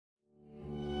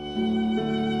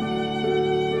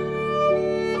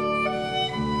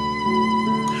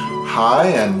Hi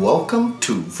and welcome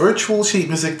to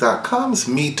virtualsheetmusic.com's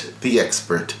Meet the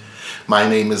Expert. My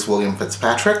name is William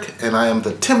Fitzpatrick and I am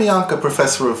the Timianka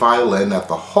Professor of Violin at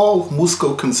the Hall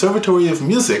Musco Conservatory of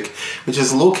Music, which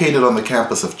is located on the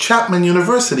campus of Chapman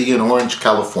University in Orange,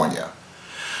 California.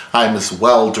 I am as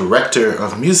well Director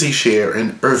of MusiShare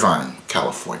in Irvine,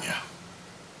 California.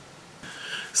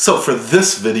 So for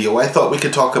this video, I thought we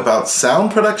could talk about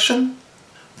sound production,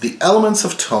 the elements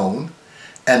of tone,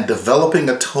 and developing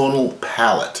a tonal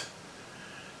palette.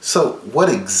 So what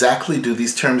exactly do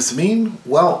these terms mean?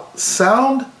 Well,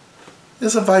 sound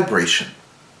is a vibration.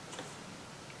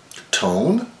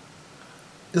 Tone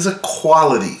is a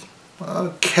quality,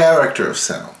 a character of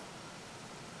sound.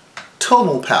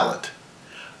 Tonal palette.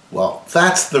 Well,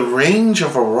 that's the range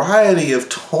of variety of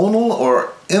tonal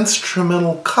or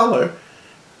instrumental color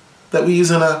that we use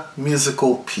in a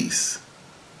musical piece.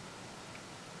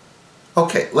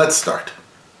 Okay, let's start.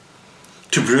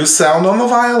 To produce sound on the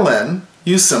violin,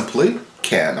 you simply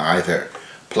can either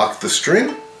pluck the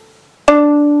string,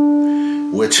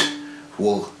 which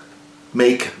will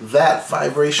make that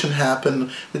vibration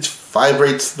happen, which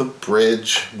vibrates the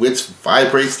bridge, which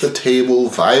vibrates the table,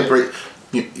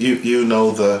 you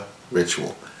know the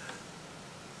ritual.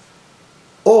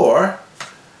 Or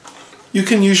you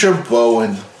can use your bow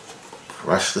and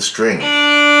brush the string.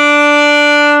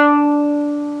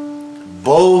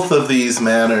 Both of these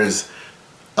manners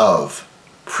of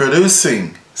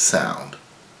producing sound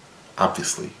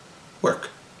obviously work,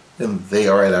 and they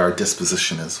are at our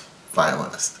disposition as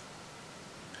violinists.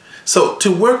 So to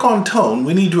work on tone,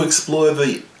 we need to explore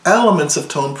the elements of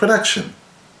tone production.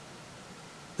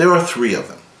 There are three of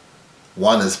them.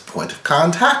 One is point of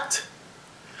contact,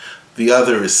 the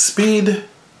other is speed,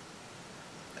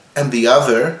 and the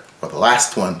other, or the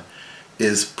last one,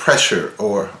 is pressure,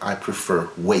 or I prefer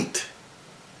weight.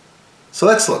 So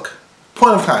let's look.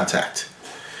 Point of contact.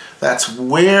 That's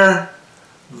where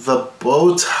the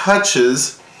bow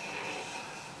touches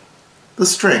the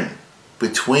string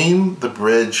between the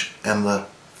bridge and the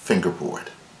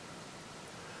fingerboard.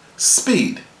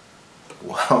 Speed.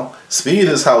 Well, speed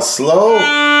is how slow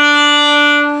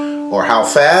or how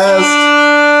fast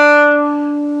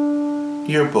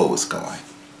your bow is going.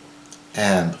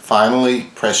 And finally,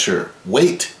 pressure.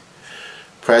 Weight.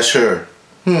 Pressure.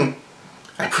 I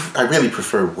really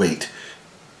prefer weight.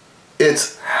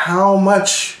 It's how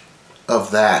much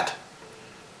of that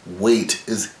weight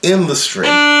is in the string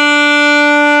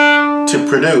to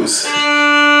produce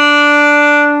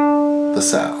the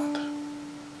sound.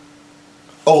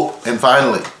 Oh, and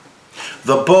finally,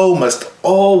 the bow must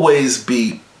always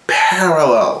be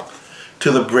parallel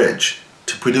to the bridge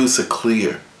to produce a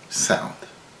clear sound.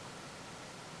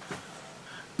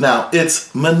 Now,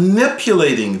 it's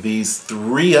manipulating these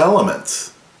three elements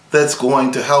that's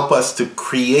going to help us to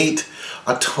create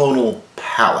a tonal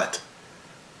palette.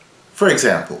 For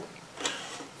example,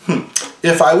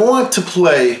 if I want to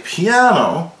play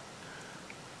piano,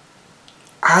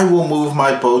 I will move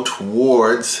my bow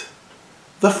towards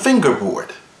the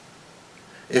fingerboard.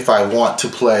 If I want to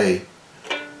play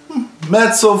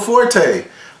mezzo forte,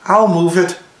 I'll move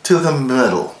it to the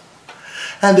middle.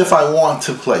 And if I want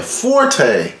to play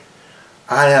forte,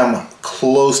 I am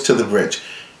close to the bridge.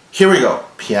 Here we go.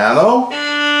 Piano,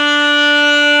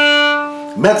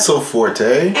 mezzo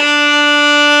forte,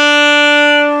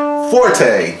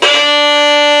 forte.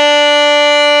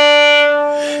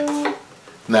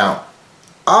 Now,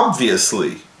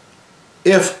 obviously,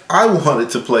 if I wanted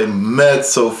to play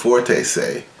mezzo forte,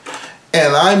 say,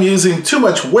 and I'm using too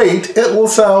much weight, it will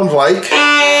sound like...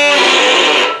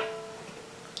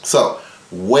 So,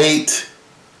 weight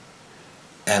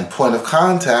and point of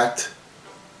contact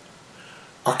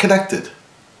are connected.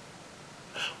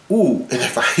 Ooh, and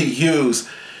if I use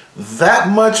that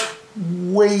much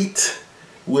weight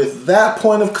with that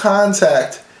point of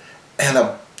contact and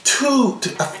a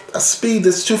speed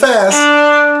that's too fast,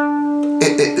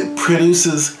 it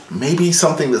produces maybe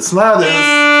something that's not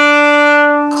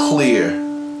as clear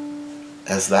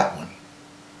as that one.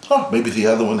 Oh, maybe the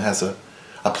other one has a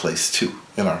place too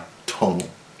in our tonal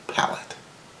palette.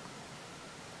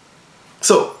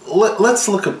 So let's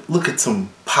look at some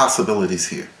possibilities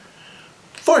here.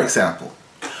 For example,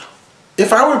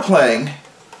 if I were playing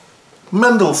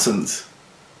Mendelssohn's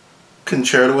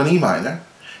Concerto in E minor,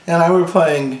 and I were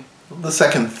playing the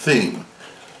second theme,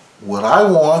 would I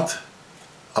want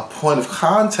a point of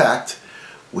contact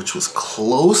which was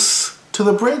close to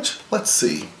the bridge? Let's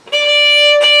see.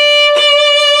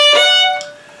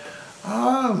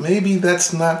 Maybe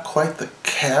that's not quite the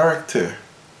character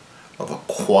of a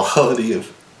quality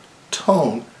of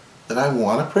tone that I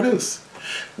want to produce.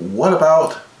 What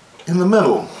about in the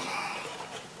middle?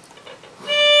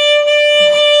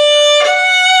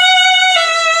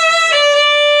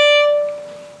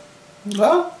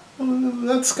 Well,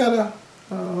 that's got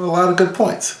a lot of good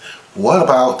points. What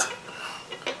about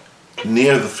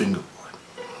near the fingerboard?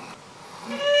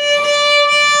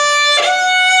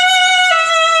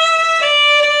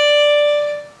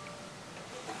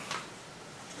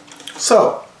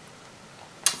 So,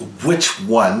 which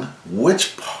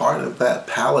part of that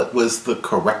palette was the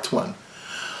correct one?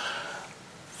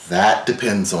 That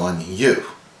depends on you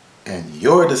and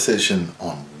your decision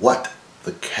on what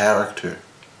the character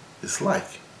is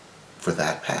like for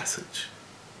that passage.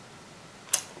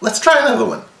 Let's try another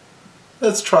one.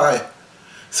 Let's try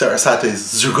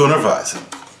Sarasate's Zigeunerweise.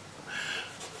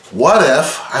 What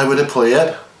if I were to play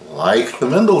it like the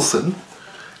Mendelssohn,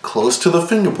 close to the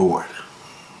fingerboard?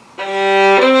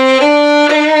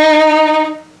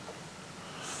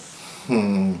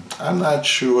 I'm not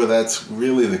sure that's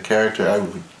really the character I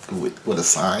would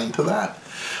assign to that.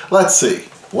 Let's see.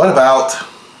 What about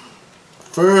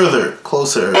further,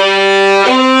 closer?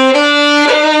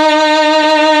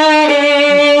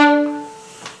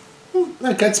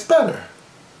 That gets better.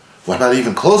 What about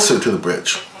even closer to the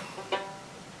bridge?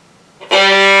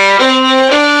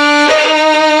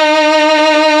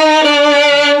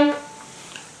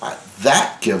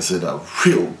 That gives it a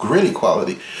real gritty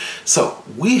quality. So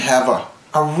we have a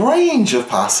range of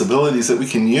possibilities that we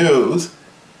can use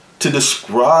to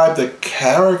describe the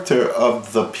character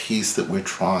of the piece that we're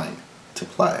trying to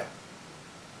play.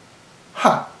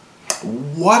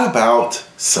 What about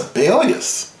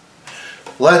Sibelius?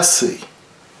 Let's see.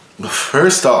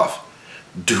 First off,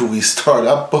 do we start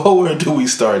up bow or do we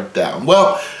start down?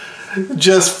 Well,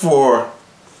 just for,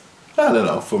 I don't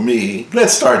know, for me,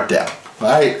 let's start down,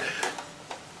 right?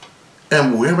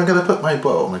 And where am I going to put my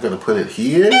bow? Am I going to put it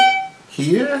here,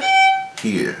 here,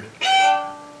 here?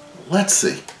 Let's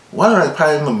see. Why don't I put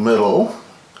it in the middle,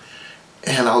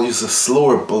 and I'll use a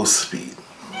slower bow speed.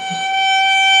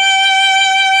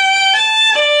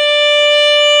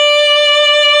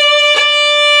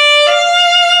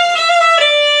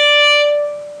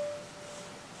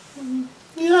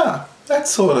 Yeah,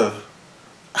 that's sort of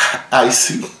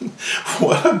icy.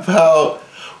 What about,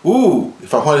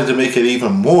 if I wanted to make it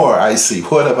even more icy,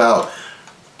 what about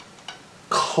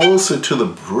closer to the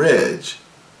bridge,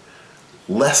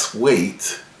 less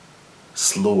weight,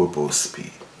 slower bow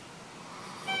speed?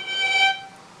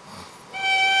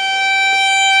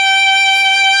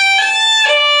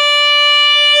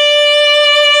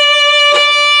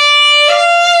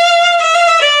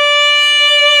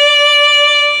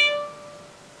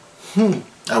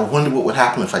 I wonder what would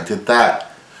happen if I did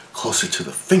that closer to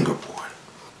the fingerboard.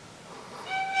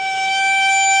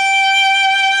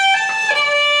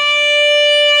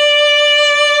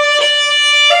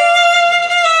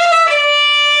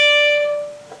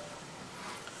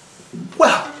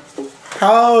 Well,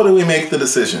 how do we make the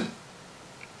decision?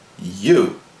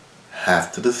 You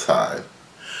have to decide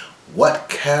what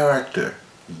character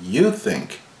you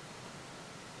think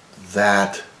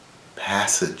that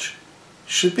passage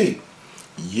should be.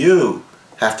 You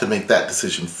have to make that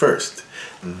decision first.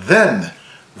 Then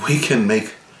we can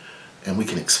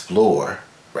explore,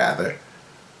 rather,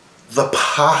 the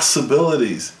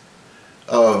possibilities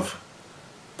of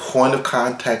point of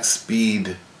contact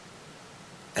speed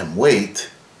and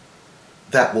weight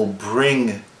that will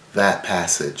bring that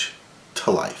passage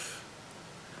to life.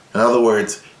 In other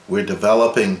words, we're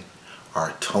developing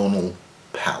our tonal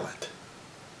palette.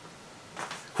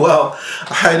 Well,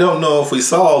 I don't know if we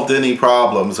solved any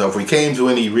problems or if we came to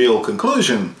any real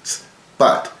conclusions,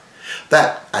 but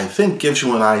that, I think, gives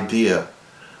you an idea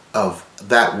of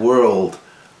that world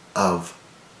of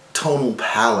tonal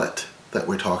palette that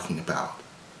we're talking about.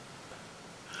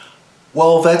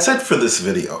 Well, that's it for this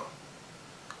video.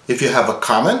 If you have a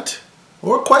comment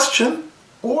or a question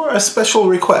or a special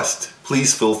request,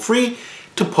 please feel free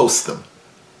to post them.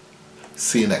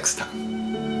 See you next time.